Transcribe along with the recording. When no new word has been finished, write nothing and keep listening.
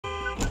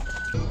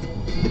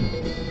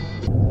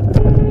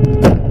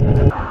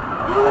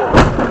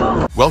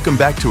Welcome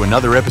back to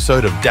another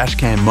episode of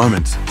Dashcam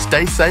Moments.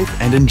 Stay safe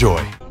and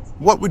enjoy.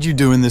 What would you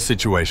do in this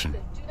situation?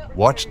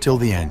 Watch till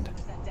the end.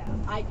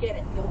 I get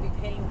it, you'll be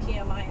paying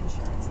PMI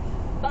insurance,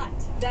 but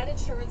that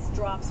insurance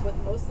drops with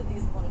most of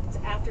these loans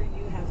after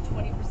you have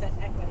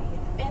 20% equity,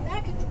 and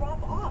that could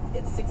drop off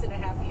in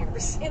 6.5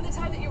 years, in the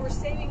time that you were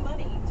saving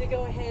money to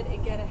go ahead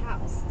and get a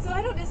house. So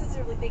I don't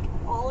necessarily think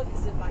all of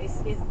his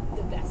advice is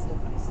the best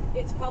advice.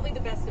 It's probably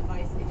the best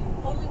advice if you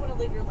only want to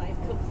live your life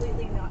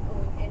completely not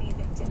owing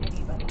anything to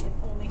anybody and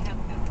only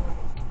having that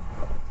mortgage.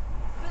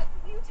 But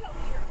you tell me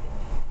your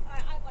opinion.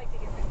 I'd like to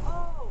hear it.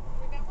 Oh,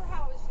 remember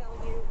how I was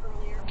telling you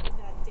earlier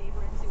that Dave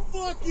Ramsey...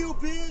 Fuck you,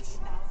 bitch!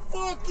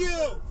 Fuck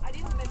you! I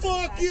didn't mention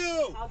Fuck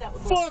you! how that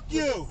would Fuck work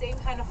you! with the same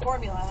kind of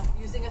formula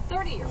using a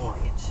 30-year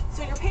mortgage.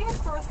 So your payment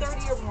for a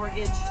 30-year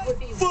mortgage would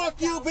be Fuck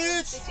you,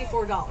 bitch!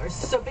 $64.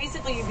 So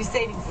basically you'd be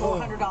saving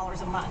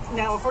 $400 a month.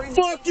 Now according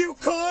to... Fuck you,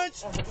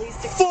 cunt! At least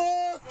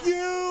Fuck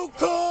you,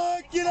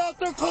 cunt! Get out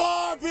the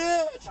car,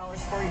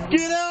 bitch!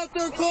 Get out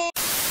the car!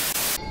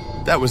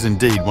 That was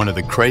indeed one of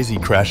the crazy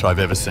crash I've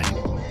ever seen.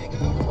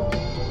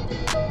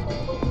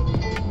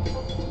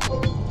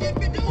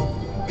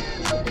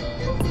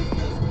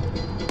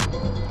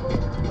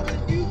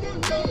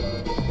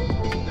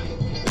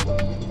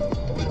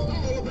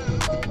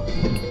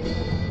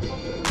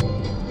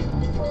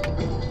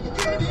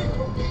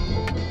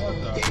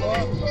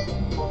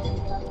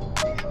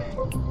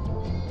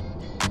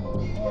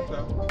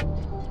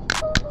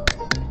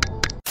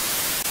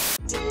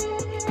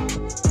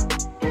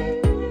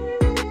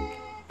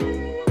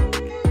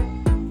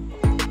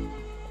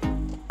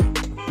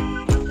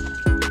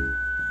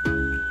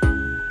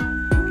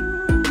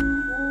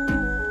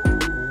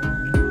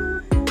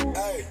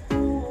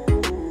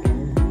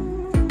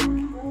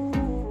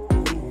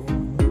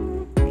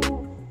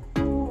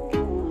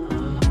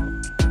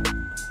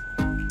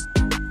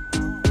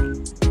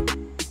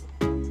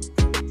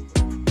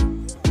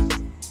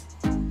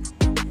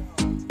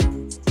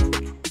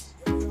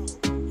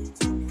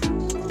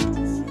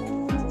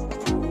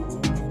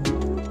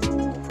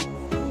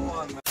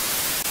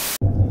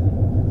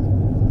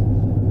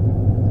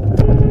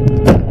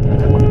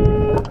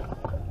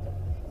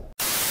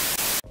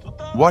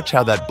 Watch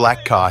how that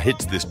black car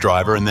hits this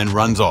driver and then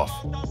runs off.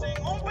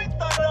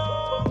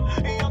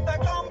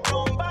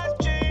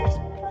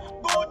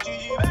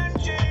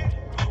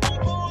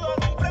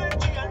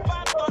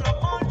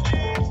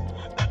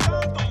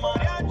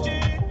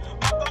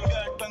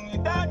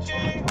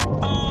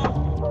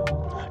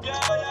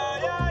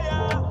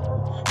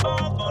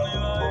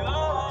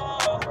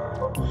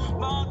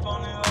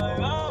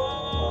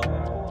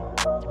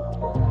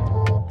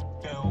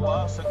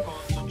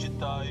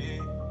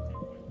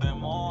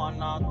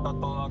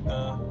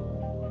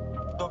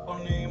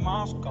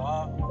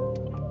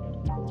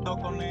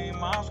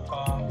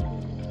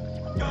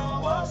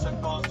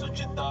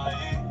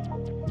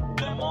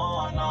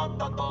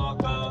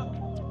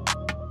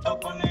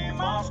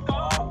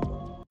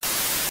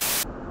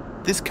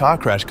 This car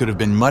crash could have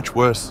been much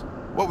worse.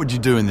 What would you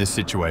do in this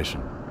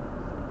situation?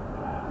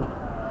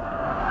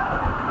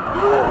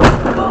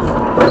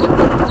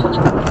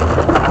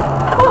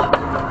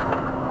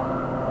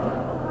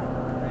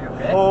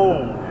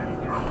 Holy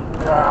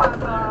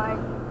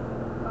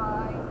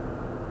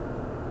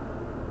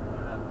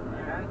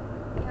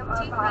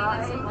crap.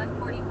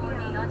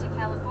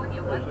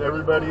 Is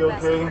everybody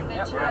okay?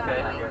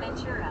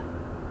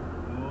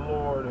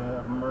 Lord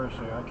have mercy,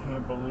 I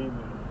can't believe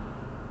it.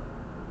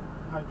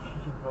 I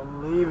can't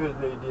believe it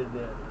they did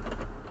that.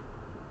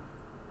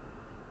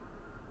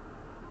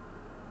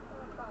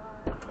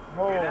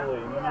 Holy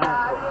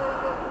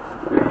mackerel.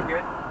 Are you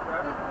good?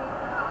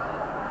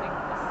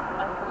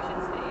 I think we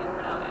should stay in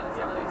for now and it's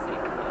really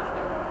safe for us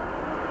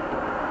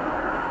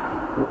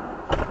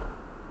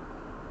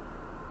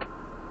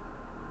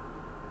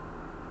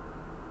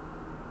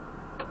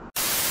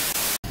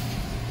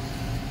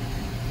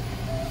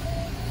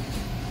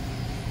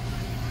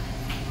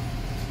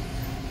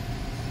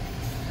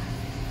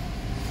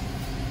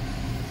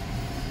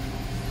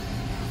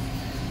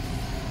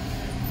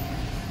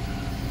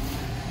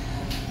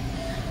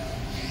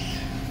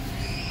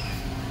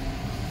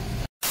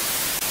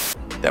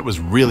That was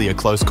really a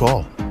close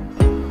call.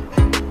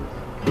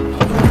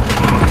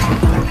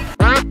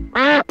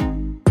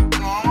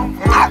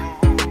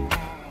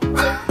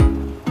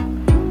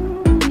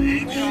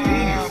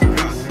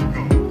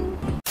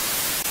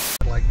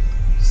 Like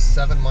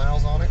 7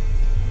 miles on it.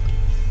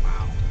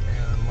 Wow.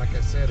 And like I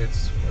said,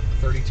 it's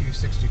what,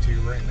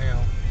 32.62 right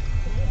now.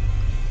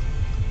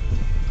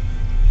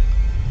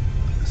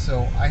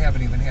 So I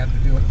haven't even had to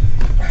do an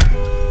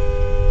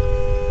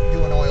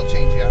oil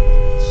change yet.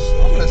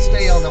 I'm going to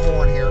stay on the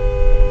horn here.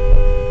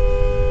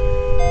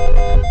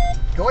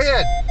 Go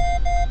ahead.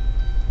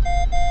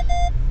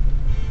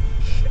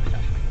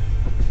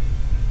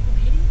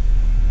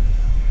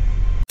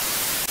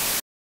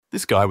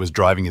 This guy was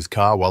driving his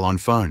car while on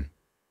phone.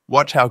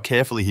 Watch how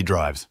carefully he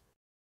drives.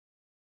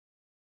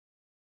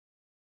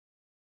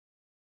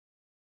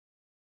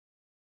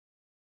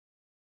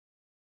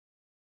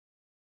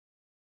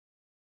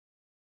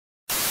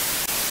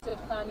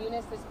 Khan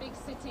Yunis, this big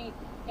city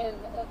in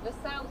the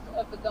south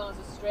of the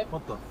Gaza Strip.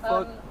 What the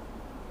fuck?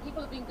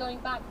 People have been going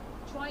back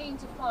trying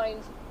to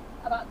find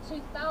about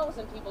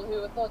 2,000 people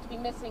who are thought to be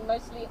missing,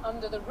 mostly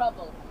under the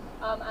rubble.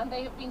 And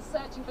they have been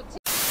searching for...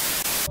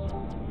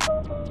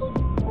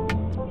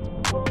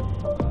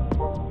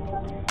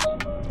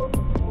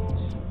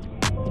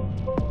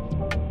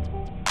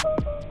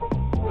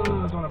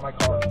 There's one in my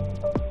car.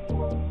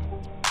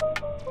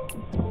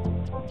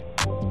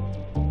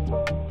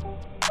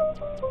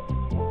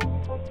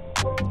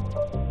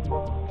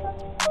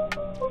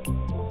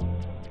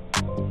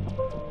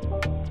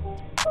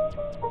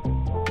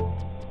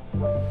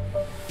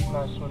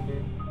 Nice one,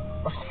 dude.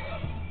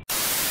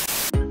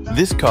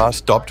 This car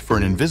stopped for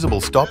an invisible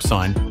stop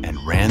sign and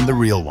ran the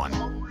real one.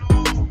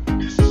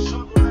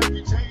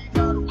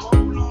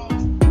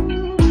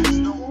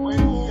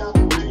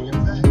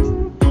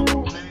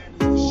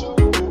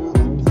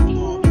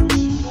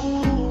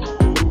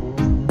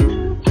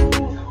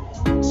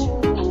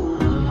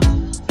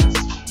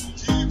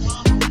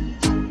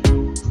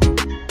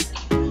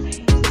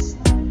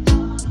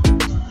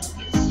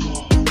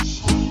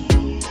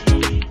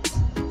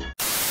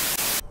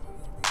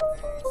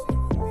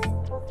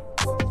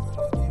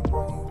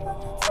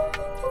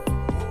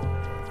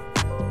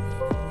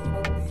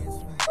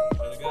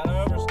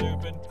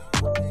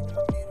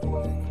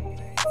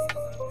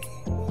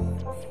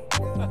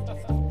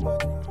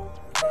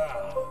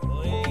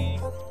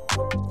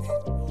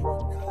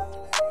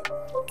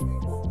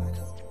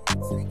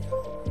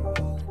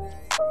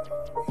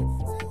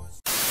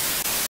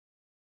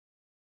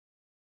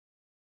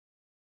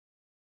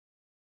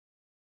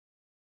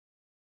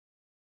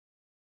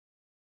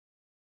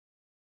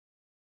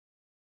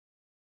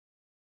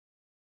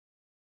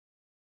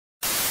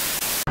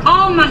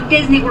 All my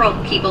Disney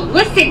World people,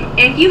 listen,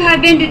 if you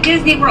have been to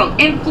Disney World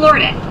in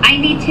Florida, I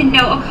need to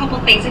know a couple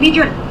things. I need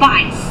your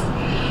advice.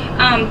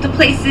 The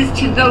places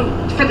to go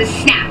for the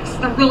snacks,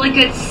 the really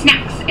good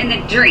snacks and the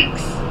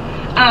drinks.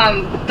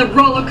 The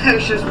roller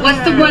coasters,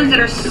 what's the ones that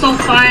are so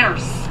fun or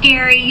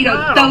scary, you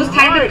know, those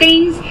type of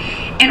things.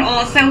 And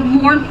also,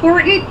 more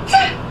important,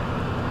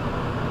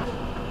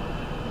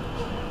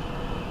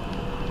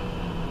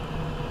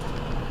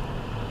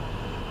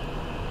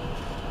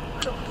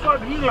 What the fuck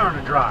did you learn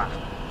to drive?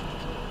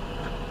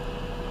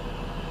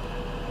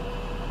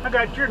 I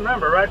got your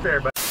number right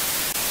there, but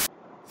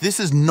This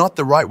is not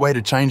the right way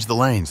to change the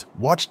lanes.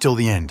 Watch till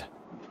the end.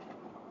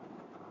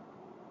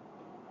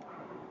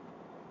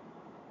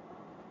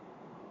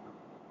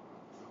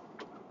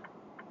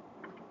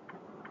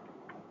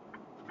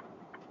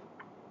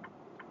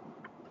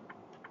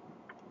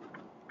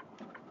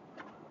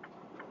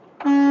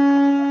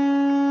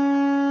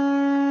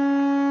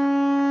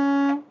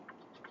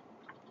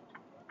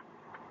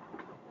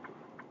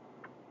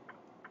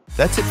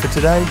 That's it for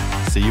today.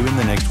 See you in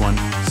the next one.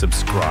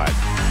 Subscribe.